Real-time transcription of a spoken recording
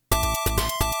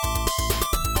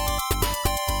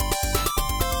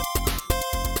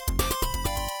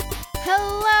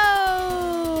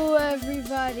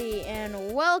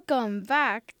welcome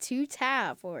back to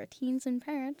TAP, or Teens and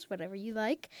Parents, whatever you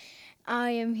like.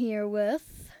 I am here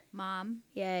with Mom.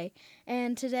 Yay.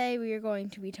 And today we are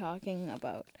going to be talking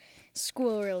about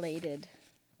school-related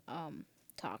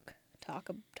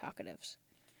talkatives.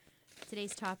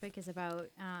 Today's topic is about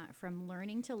from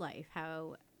learning to life,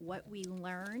 how what we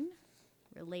learn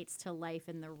relates to life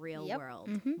in the real Yep. world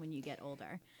Mhm. when you get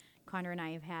older. Connor and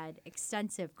I have had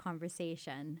extensive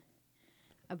conversation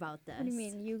about this. What do you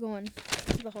mean? You going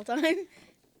the whole time?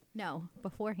 No,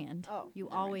 beforehand. Oh, You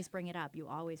never mind. always bring it up. You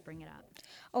always bring it up.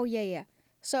 Oh, yeah.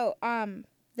 So,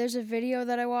 there's a video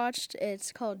that I watched.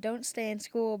 It's called Don't Stay in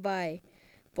School by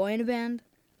Boy in a Band.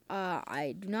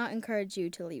 I do not encourage you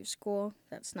to leave school.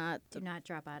 That's not Do not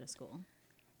drop out of school.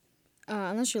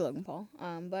 unless you're Logan Paul.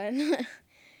 But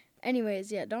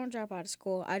anyways, yeah, don't drop out of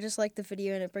school. I just like the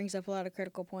video and it brings up a lot of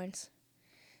critical points.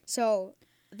 So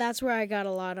that's where I got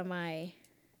a lot of my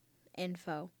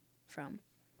info from.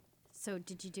 So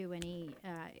did you do any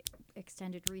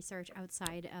extended research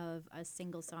outside of a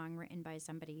single song written by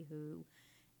somebody who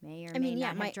may or may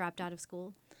not have dropped out of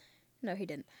school? No, he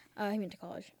didn't. He went to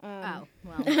college. Well,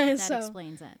 that so,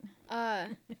 explains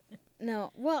it.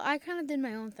 No, well, I kind of did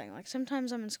my own thing. Like,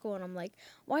 sometimes I'm in school and I'm like,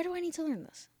 why do I need to learn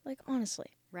this? Like, honestly.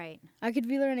 Right. I could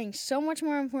be learning so much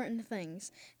more important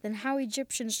things than how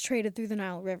Egyptians traded through the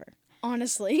Nile River.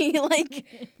 Honestly. Like,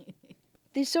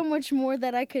 there's so much more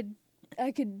that I could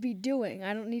be doing.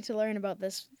 I don't need to learn about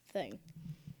this thing.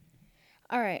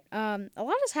 All right. A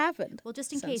lot has happened. Well,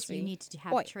 just in case you need to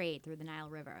have trade through the Nile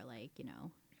River, like,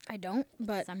 I don't,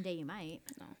 but someday you might.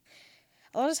 No.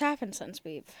 A lot has happened since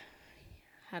we've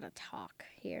had a talk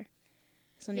here.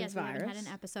 There's a new virus. We haven't had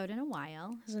an episode in a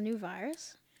while. There's a new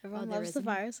virus. Everyone there loves the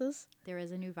viruses. There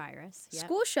is a new virus. Yep.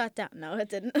 School shut down. No, it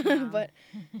didn't. No. But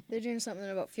they're doing something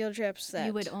about field trips that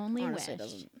you would only honestly wish.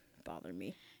 Doesn't bother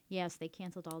me. Yes, they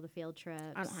canceled all the field trips.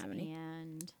 I don't have any.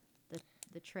 And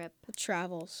the trip. The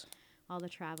travels. All the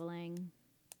traveling.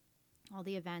 All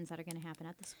the events that are going to happen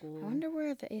at the school. I wonder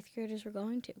where the 8th graders were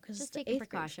going to. Because just it's the taking 8th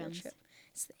precautions. grade field trip.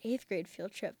 It's the 8th grade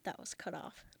field trip that was cut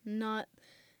off. Not.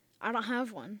 I don't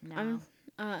have one. No.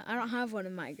 I don't have one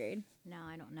in my grade. No,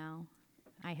 I don't know.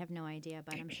 I have no idea,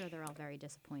 but I'm sure they're all very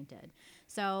disappointed.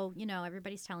 So,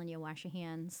 everybody's telling you, wash your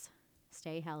hands,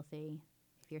 stay healthy.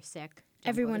 If you're sick, don't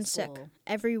Everyone's go to school. sick.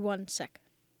 Everyone's sick.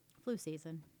 Flu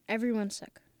season. Everyone's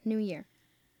sick. New year.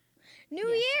 New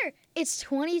Yes. year! It's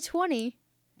 2020.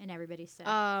 And everybody's sick.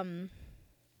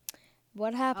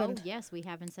 What happened? Oh, yes, we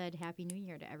haven't said Happy New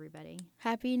Year to everybody.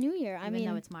 Happy New Year. Even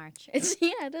though it's March.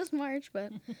 It is March,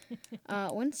 but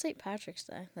when's St. Patrick's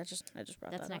Day? I just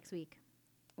brought That's that next week.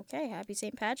 Okay, happy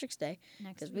St. Patrick's Day.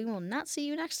 Next Because week. we will not see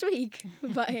you next week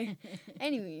by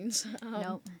any means.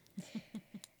 Nope.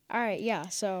 All right, yeah,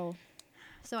 so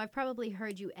I've probably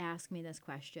heard you ask me this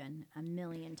question a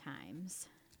million times.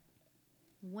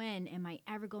 When am I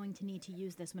ever going to need to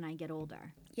use this when I get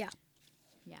older? Yeah.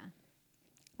 Yeah.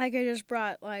 like I just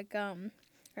brought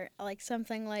or like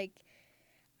something like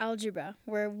algebra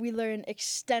where we learn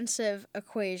extensive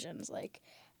equations like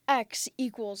x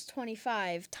equals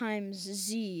 25 times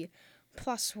z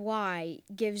plus y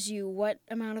gives you what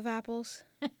amount of apples?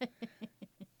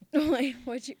 Wait,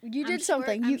 you did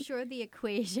something. I'm sure the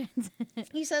equations.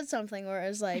 You said something where it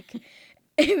was like,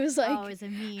 it was like, oh, is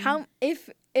it me? how if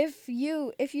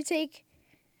you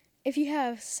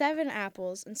have 7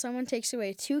 apples and someone takes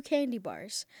away 2 candy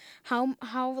bars, how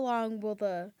long will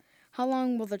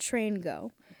the train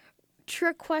go?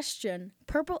 Trick question.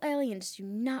 Purple aliens do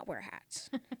not wear hats.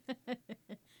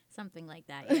 Something like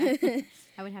that, yeah.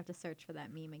 I would have to search for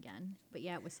that meme again. But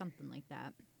yeah, it was something like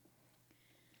that.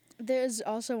 There's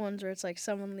also ones where it's like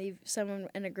someone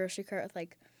in a grocery cart with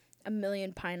like 1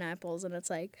 million pineapples and it's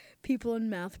like people in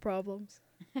math problems.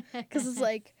 Because it's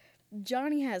like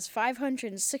Johnny has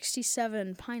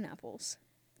 567 pineapples.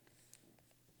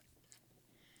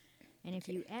 And if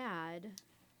you add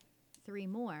 3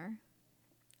 more,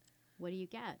 what do you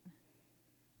get?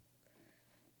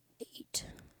 8.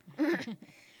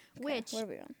 Which Where are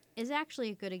we on? is actually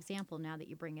a good example now that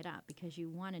you bring it up because you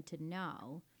wanted to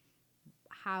know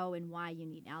how and why you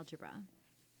need algebra,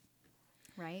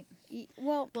 right?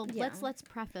 Well, yeah. let's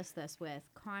preface this with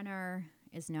Connor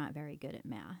is not very good at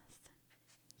math.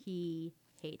 He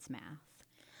hates math.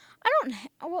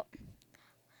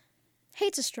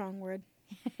 Hate's a strong word.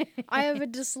 I have a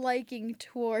disliking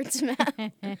towards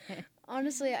math.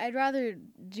 Honestly, I'd rather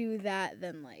do that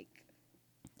than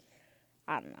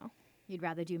I don't know. You'd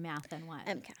rather do math than what?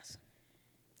 MCAS.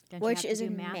 Don't Which you have is to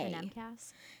do in math May. and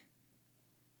MCAS?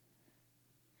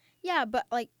 Yeah, but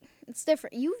it's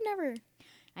different. You've never.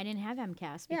 I didn't have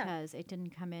MCAS because it didn't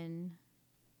come in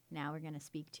Now we're going to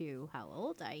speak to how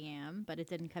old I am, but it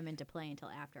didn't come into play until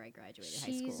after I graduated high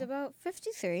She's school. about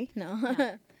 53. No.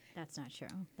 No. That's not true.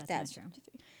 That's That's not true.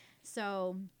 53.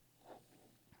 So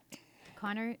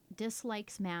Connor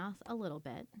dislikes math a little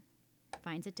bit,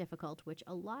 finds it difficult, which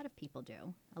a lot of people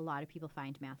do. A lot of people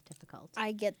find math difficult.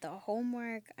 I get the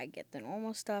homework. I get the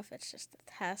normal stuff. It's just the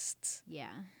tests.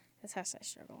 Yeah. The tests I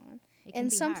struggle on. It can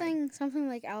And be hard. something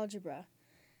like algebra.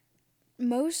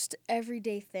 Most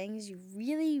everyday things you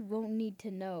really won't need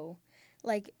to know.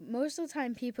 Like, most of the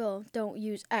time people don't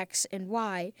use X and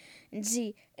Y and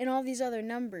Z and all these other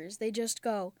numbers. They just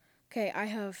go, okay, I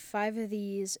have 5 of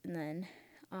these, and then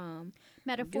I'm doing this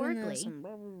Metaphorically, and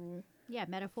blah, blah, blah. yeah,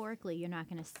 metaphorically, you're not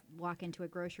going to walk into a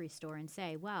grocery store and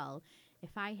say, well, if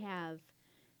I have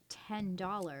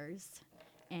 $10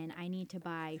 and I need to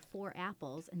buy 4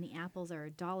 apples and the apples are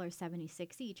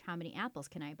 $1.76 each, how many apples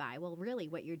can I buy? Well, really,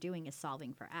 what you're doing is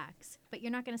solving for X. But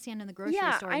you're not going to stand in the grocery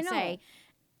Yeah, store I and know. say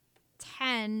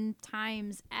 10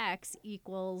 times X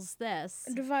equals this.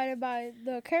 Divided by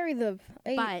carry the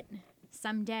 8. But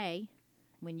someday,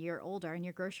 when you're older and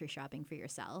you're grocery shopping for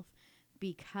yourself,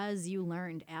 because you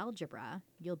learned algebra,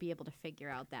 you'll be able to figure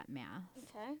out that math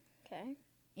Okay.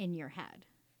 in your head.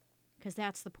 Because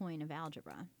that's the point of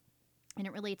algebra. And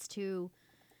it relates to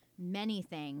many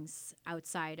things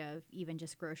outside of even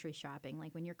just grocery shopping.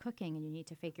 Like when you're cooking and you need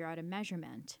to figure out a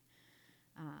measurement.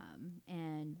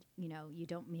 And,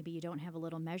 maybe you don't have a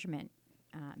little measurement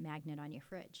magnet on your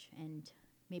fridge. And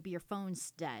maybe your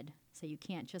phone's dead, so you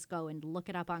can't just go and look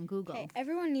it up on Google. Okay,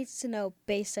 everyone needs to know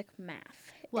basic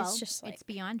math. Well, it's just like it's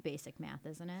beyond basic math,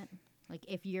 isn't it? Like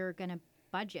if you're going to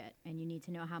budget and you need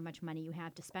to know how much money you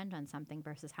have to spend on something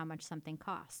versus how much something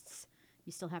costs,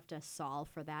 you still have to solve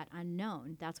for that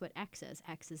unknown. That's what X is.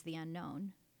 X is the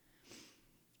unknown.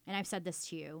 And I've said this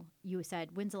to you. You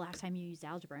said, when's the last time you used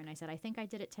algebra? And I said, I think I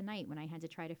did it tonight when I had to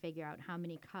try to figure out how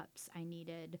many cups I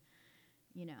needed,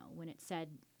 when it said,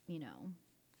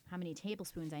 how many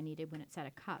tablespoons I needed when it said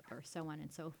a cup, or so on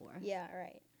and so forth. yeah,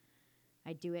 right.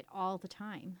 I do it all the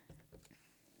time.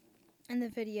 In the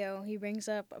video, he brings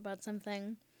up about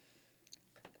something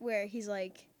where he's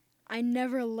like, I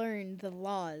never learned the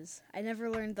laws. I never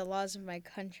learned the laws of my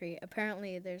country.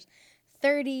 Apparently, there's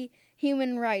 30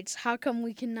 human rights. How come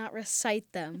we cannot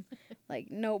recite them, like,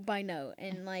 note by note?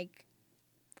 And, like,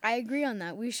 I agree on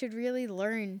that. We should really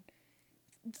learn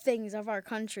things of our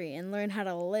country and learn how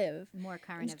to live. More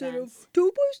current Instead events. of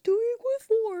 2 plus 2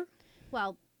 equals 4.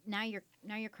 Well, now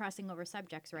you're crossing over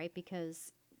subjects, right?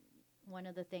 Because one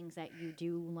of the things that you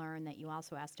do learn that you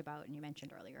also asked about and you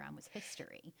mentioned earlier on was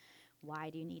history. Why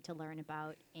do you need to learn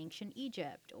about ancient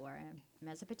Egypt or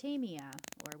Mesopotamia?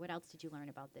 Or what else did you learn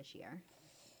about this year?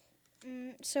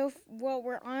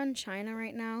 We're on China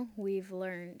right now. We've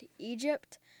learned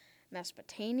Egypt,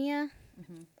 Mesopotamia,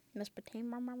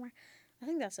 Mesopotamia. I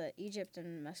think that's it. Egypt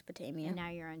and Mesopotamia. And now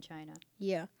you're on China.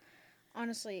 Yeah.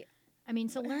 Honestly, I mean,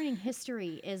 so learning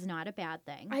history is not a bad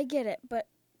thing. I get it, but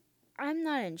I'm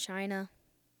not in China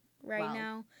Well-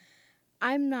 now.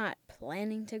 I'm not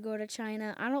planning to go to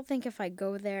China. I don't think if I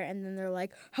go there and then they're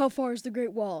like, how far is the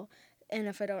Great Wall? And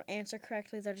if I don't answer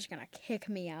correctly, they're just going to kick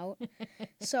me out.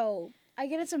 So I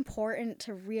get it's important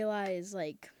to realize,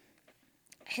 like,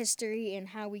 history and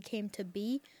how we came to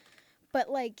be. But,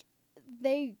 like,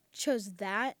 they chose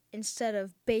that instead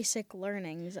of basic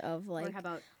learnings of, or like, how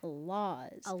about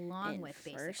laws along and with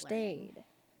basic first learning? aid.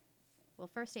 Well,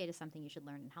 first aid is something you should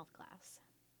learn in health class.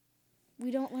 We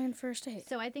don't learn first aid.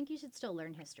 So I think you should still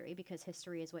learn history because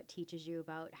history is what teaches you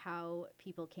about how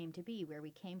people came to be, where we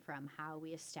came from, how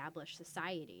we established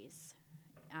societies,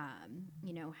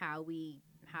 how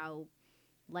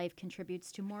life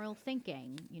contributes to moral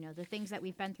thinking, the things that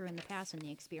we've been through in the past and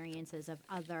the experiences of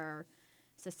other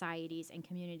societies and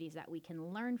communities that we can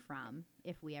learn from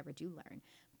if we ever do learn.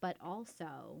 But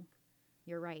also,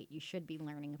 you're right, you should be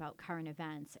learning about current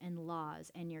events and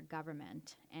laws and your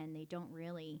government, and they don't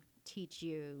really teach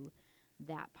you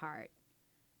that part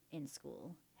in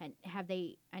school. And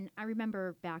I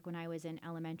remember back when I was in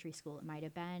elementary school, it might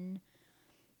have been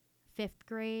 5th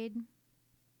grade,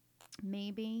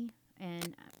 maybe,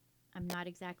 and I'm not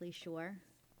exactly sure,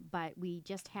 but we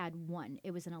just had one.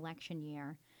 It was an election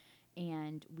year,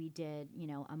 and we did,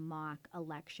 a mock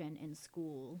election in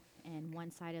school, and one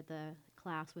side of the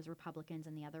class was Republicans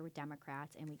and the other were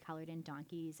Democrats, and we colored in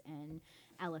donkeys and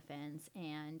elephants,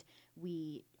 and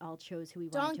we all chose who we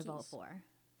wanted to vote Donkeys. for.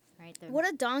 Right? What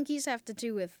do donkeys have to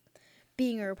do with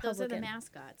being a Those Republican? are the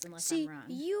mascots, unless See, I'm wrong.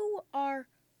 you are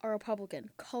a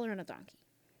Republican. Color in a donkey.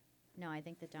 No, I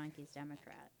think the donkey's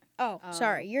Democrat. Oh, Oh.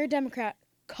 sorry. You're a Democrat.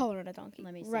 Color in a donkey.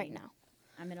 Let me Right see. now.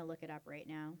 I'm going to look it up right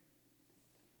now.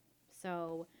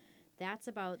 So that's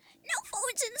about, No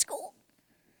phones in school.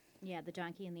 yeah, the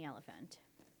donkey and the elephant.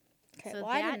 Okay, So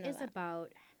well, I that didn't know is that.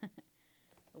 about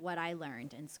what I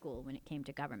learned in school when it came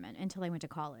to government until I went to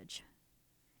college.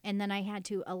 And then I had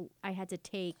to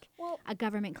take Well, a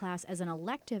government class as an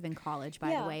elective in college. By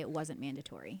the Yeah. way, it wasn't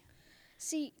mandatory.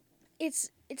 see,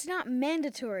 it's not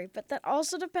mandatory, but that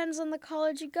also depends on the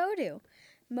college you go to.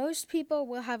 Most people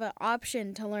will have an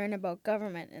option to learn about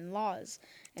government and laws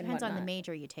and Depends on the whatnot.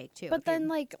 major you take too. But If you're- then,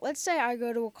 like, let's say I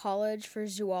go to a college for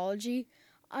zoology,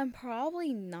 I'm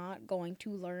probably not going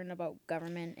to learn about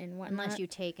government and whatnot. unless you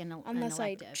take an unless I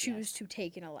elective, choose yes. to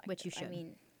take an elective. Which you I should.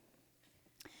 mean,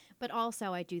 But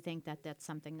also, I do think that that's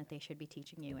something that they should be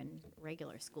teaching you in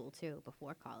regular school too,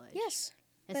 before college. yes,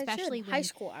 they should. Especially when high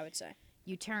school, I would say.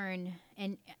 you turn,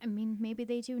 and I mean, maybe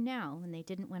they do now, and they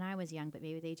didn't when I was young, but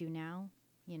maybe they do now.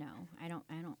 You know, I don't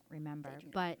remember. They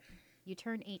do But you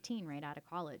turn 18 right out of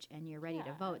college, and you're ready to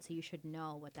Yeah. vote, so you should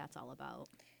know what that's all about.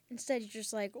 Instead, you're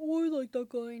just like, oh, I like that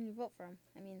guy, and you vote for him.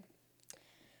 I mean,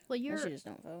 Well, you you're just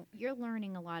don't vote. you're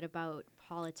learning a lot about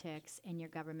politics and your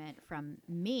government from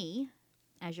me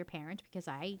as your parent because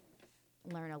I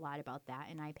learn a lot about that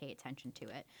and I pay attention to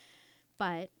it.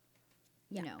 But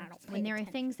you Yeah, know, I don't when pay there are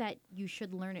attention. things that you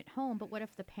should learn at home, but what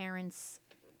if the parents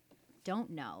don't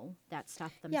know that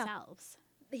stuff Yeah. themselves?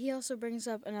 He also brings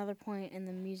up another point in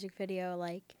the music video,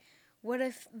 like, what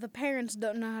if the parents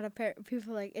don't know how to parent?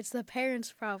 People are like, it's the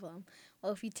parents' problem.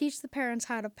 Well, if you teach the parents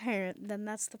how to parent, then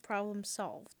that's the problem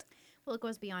solved. Well, it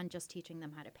goes beyond just teaching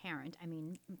them how to parent. I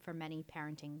mean, for many,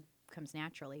 parenting comes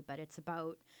naturally, but it's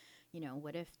about, you know,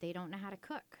 what if they don't know how to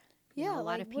cook? You know, a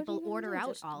lot of what are people you gonna order do? out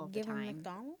Just all of the give 'em time.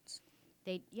 McDonald's?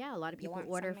 A lot of You people want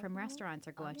order some from McDonald's? restaurants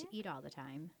or go out to eat all the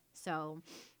time. So,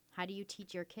 how do you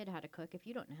teach your kid how to cook if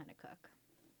you don't know how to cook?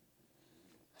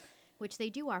 Which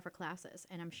they do offer classes,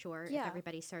 and I'm sure if Yeah.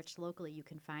 everybody searched locally, you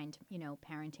can find, you know,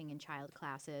 parenting and child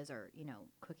classes or, you know,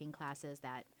 cooking classes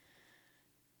that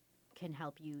can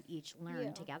help you each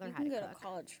learn together you how can to go cook. to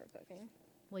college for cooking.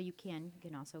 Well, you can. You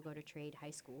can also go to trade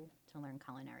high school to learn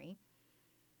culinary.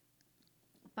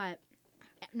 But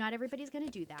not everybody's going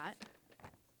to do that.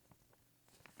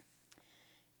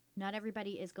 Not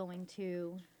everybody is going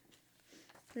to.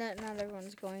 Not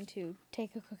everyone's going to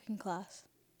take a cooking class.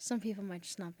 Some people might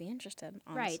just not be interested,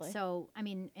 honestly. Right. So, I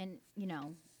mean, and you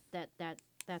know,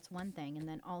 that's one thing. And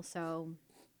then also,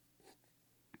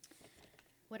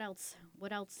 what else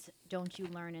don't you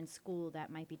learn in school that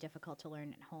might be difficult to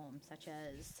learn at home, such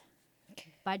as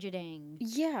budgeting?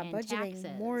 Yeah, and budgeting,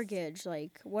 taxes. mortgage.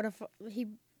 Like, what if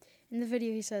in the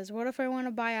video he says, what if I want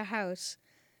to buy a house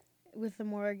with the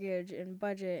mortgage and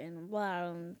budget and blah,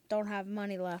 and don't have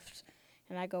money left,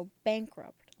 and I go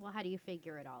bankrupt? Well, how do you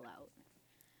figure it all out?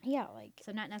 Yeah, like,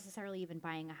 So not necessarily even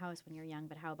buying a house when you're young,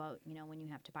 but how about, you know, when you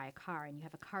have to buy a car and you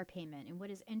have a car payment and what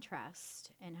is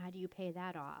interest and how do you pay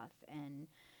that off and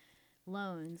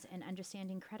loans and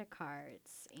understanding credit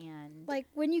cards and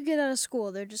when you get out of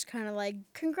school, they're just kind of like,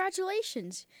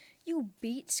 congratulations, you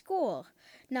beat school.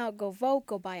 Now go vote,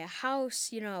 go buy a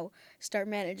house, start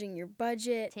managing your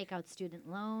budget. take out student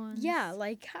loans. Yeah,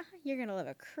 like, you're going to live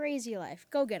a crazy life.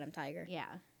 Go get him, Tiger. Yeah.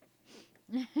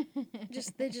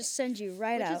 They just send you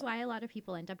right Which out. is why a lot of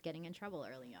people end up getting in trouble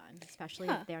early on, especially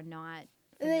Yeah. if they're not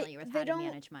They- familiar with they how to don't-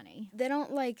 manage money. They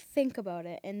don't think about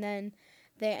it, and then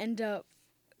they end up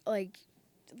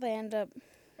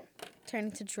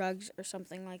turning to drugs or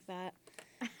something like that.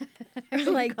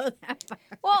 Like, go that far.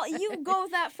 Well, you go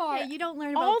that far. Yeah, you don't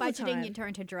learn all about the budgeting, you time.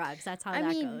 turn to drugs. That's how I that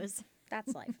mean- goes.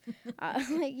 That's life.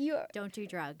 Don't do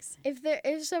drugs.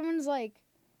 If someone's like,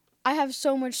 I have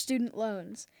so much student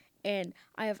loans and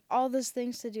I have all these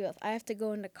things to do with. I have to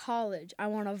go into college. I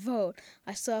want to vote.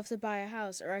 I still have to buy a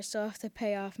house, or I still have to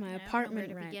pay off my I don't know apartment where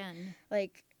to rent. begin.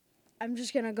 Like, I'm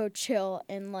just gonna go chill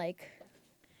and I-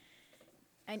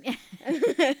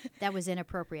 that was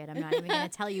inappropriate. I'm not even going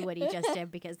to tell you what he just did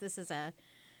because this is a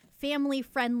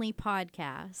family-friendly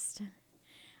podcast.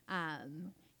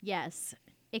 Yes,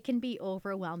 it can be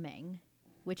overwhelming,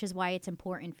 which is why it's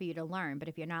important for you to learn. But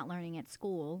if you're not learning at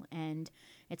school and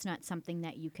it's not something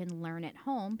that you can learn at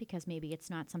home because maybe it's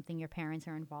not something your parents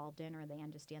are involved in or they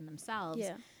understand themselves,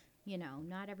 yeah. you know,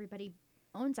 not everybody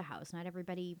owns a house. Not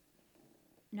everybody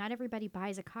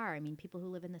buys a car. I mean, people who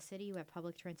live in the city who have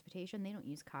public transportation, they don't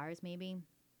use cars maybe.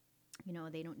 You know,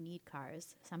 they don't need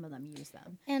cars. Some of them use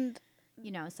them. And You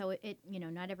know, so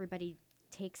not everybody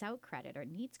takes out credit or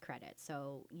needs credit.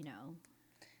 So, you know,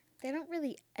 they don't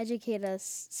really educate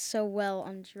us so well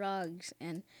on drugs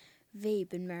and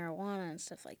vape and marijuana and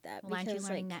stuff like that. well, aren't you because,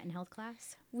 learning that in health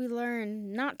class? we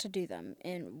learn not to do them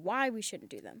and why we shouldn't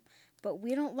do them. But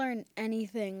we don't learn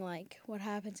anything like what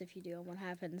happens if you do and what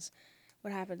happens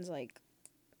what happens, like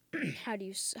how do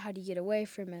you get away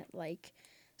from it, like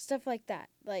stuff like that.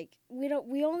 Like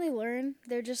we only learn.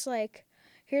 They're just like,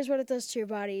 here's what it does to your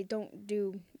body. Don't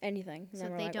do anything. And So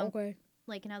then we're they like, don't okay.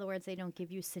 like, in other words, they don't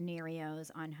give you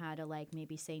scenarios on how to like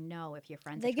maybe say no if your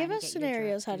friends They are trying give to us get you to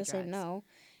scenarios how do to say drugs. no.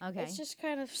 Okay. It's just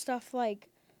kind of stuff like,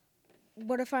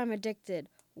 what if I'm addicted?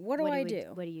 What do I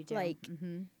do? What do you do? Like,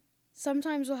 mm-hmm.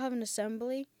 sometimes we'll have an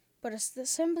assembly, but the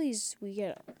assemblies we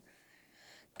get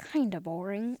kind of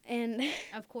boring, and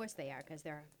Of course they are, because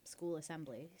they're school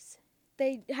assemblies.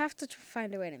 they have to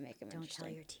find a way to make them Don't interesting.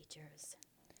 tell your teachers.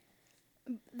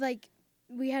 Like,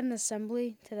 we had an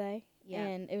assembly today, Yeah.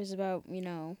 and it was about,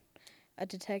 a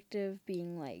detective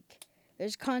being like,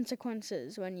 there's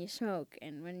consequences when you smoke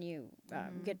and when you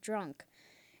get drunk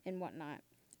and whatnot,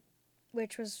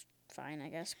 which was fine, I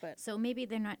guess, but So maybe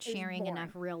they're not was sharing boring. enough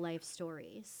real life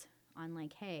stories on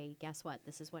like, hey, guess what?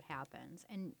 This is what happens.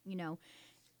 And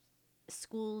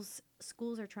schools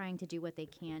are trying to do what they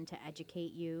can to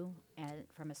educate you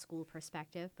from a school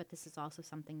perspective, but this is also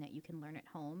something that you can learn at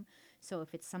home. So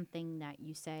if it's something that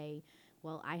you say,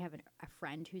 well, I have a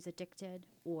friend who's addicted,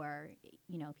 or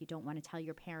if you don't want to tell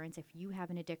your parents if you have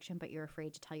an addiction but you're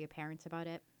afraid to tell your parents about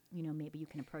it, maybe you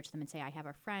can approach them and say, I have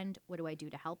a friend, what do I do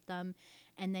to help them?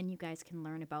 And then you guys can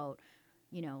learn about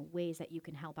ways that you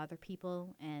can help other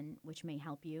people, and which may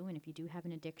help you. And if you do have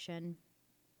an addiction,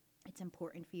 it's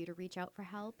important for you to reach out for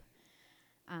help.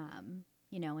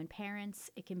 And parents,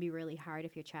 it can be really hard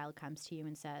if your child comes to you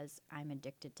and says, I'm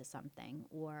addicted to something,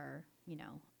 or,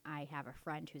 I have a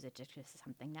friend who's addicted to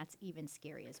something. That's even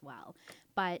scary as well.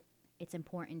 But it's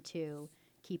important to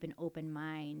keep an open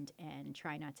mind and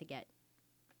try not to get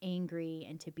angry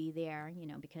and to be there,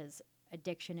 because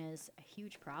addiction is a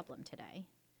huge problem today.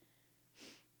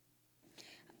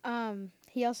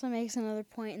 He also makes another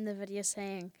point in the video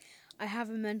saying, I have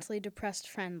a mentally depressed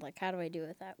friend, like, how do I do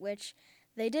with that? Which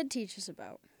they did teach us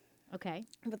about. Okay.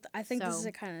 But I think this is So-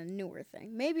 a kind of newer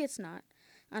thing. Maybe it's not.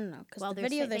 I don't know, because Well, the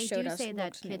video they they showed do us say that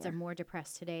looks kids are newer. more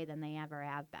depressed today than they ever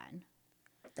have been.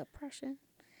 Depression.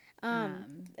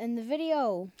 In the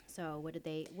video, So what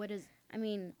is I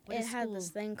mean, What it is had this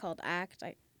school? thing called ACT.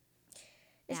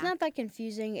 It's ACT? not that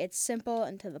confusing. It's simple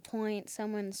and to the point.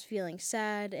 Someone's feeling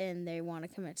sad and they want to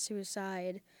commit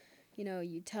suicide.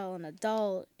 You tell an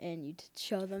adult and you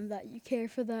show them that you care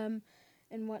for them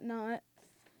and whatnot.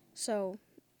 So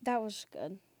that was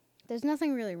good. There's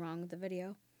nothing really wrong with the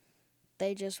video.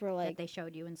 They just were that like, they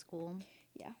showed you in school?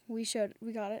 yeah, we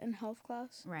got it in health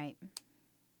class. Right.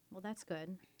 Well, that's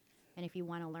good. And if you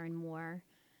want to learn more,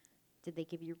 did they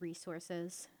give you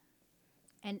resources?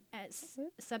 And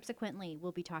subsequently,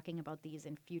 we'll be talking about these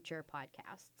in future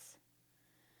podcasts.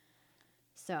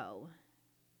 So,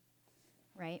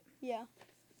 right? Yeah.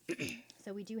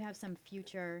 So we do have some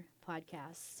future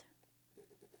podcasts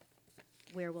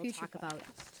where we'll Future talk about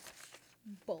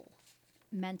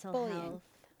mental Bullying. health.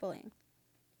 Bullying.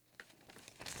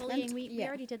 Bullying. We yeah.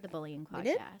 already did the bullying podcast. We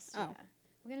did? Yeah. Oh.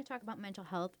 We're going to talk about mental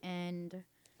health and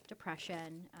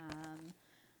depression.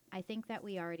 I think that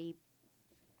we already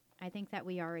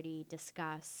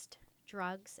discussed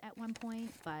drugs at one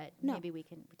point, but No. maybe we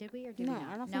can. Did we or did No, we not?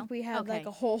 I don't No? think we had Okay. like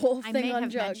a whole I thing may on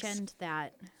have drugs. mentioned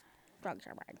that Drugs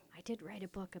are bad. I did write a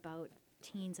book about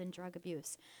teens and drug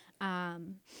abuse.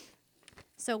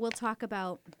 So we'll talk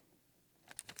about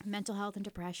mental health and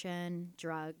depression,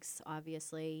 drugs,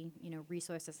 obviously,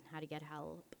 resources and how to get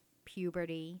help,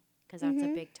 puberty, because that's a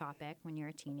big topic when you're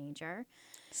a teenager.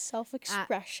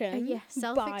 Self-expression. Yeah,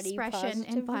 self-expression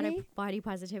and positivity. body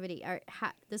positivity.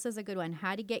 This is a good one.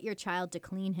 How to get your child to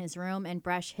clean his room and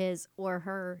brush his or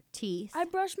her teeth. I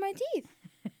brush my teeth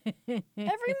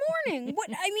every morning.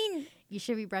 You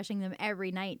should be brushing them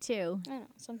every night, too. I know.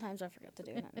 Sometimes I forget to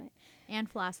do it at night. And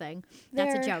flossing.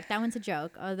 That's a There- joke. That one's a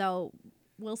joke, although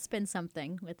we'll spin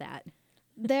something with that.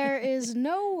 There is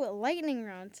no lightning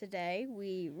round today.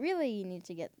 We really need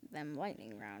to get them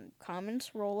lightning round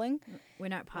comments rolling. We're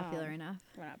not popular enough.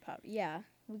 We're not Yeah,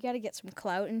 we got to get some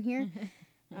clout in here.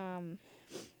 All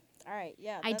right.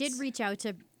 Yeah. I did reach out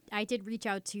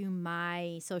to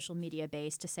my social media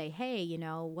base to say, hey,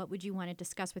 what would you want to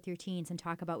discuss with your teens and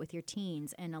talk about with your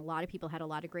teens? And a lot of people had a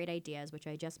lot of great ideas, which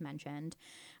I just mentioned.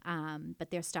 But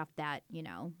there's stuff that,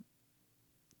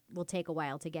 will take a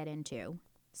while to get into.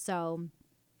 So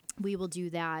we will do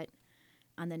that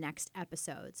on the next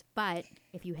episodes. But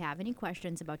if you have any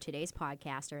questions about today's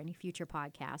podcast or any future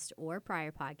podcast or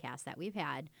prior podcasts that we've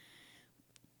had,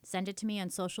 send it to me on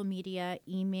social media,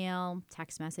 email,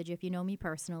 text message if you know me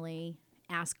personally.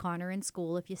 Ask Connor in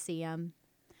school if you see him,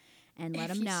 and let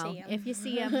If him you know. see him. If you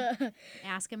see him,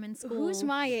 ask him in school. Who's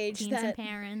my age teens that and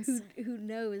parents. who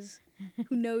knows?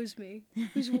 who knows me,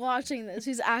 who's watching this,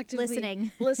 who's actively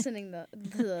Listening.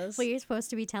 to this. Well, you're supposed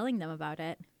to be telling them about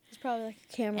it. It's probably like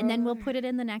a camera. And then we'll put it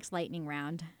in the next lightning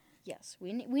round. Yes,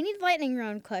 we need lightning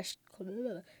round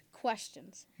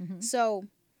questions. So,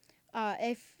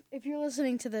 if you're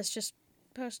listening to this, just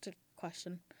post a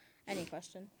question, any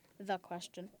question, the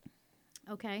question.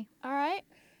 Okay. All right.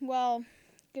 Well,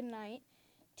 good night,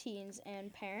 teens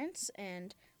and parents,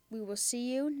 and we will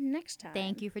see you next time.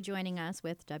 Thank you for joining us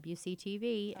with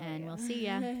WCTV, and we'll see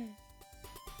ya.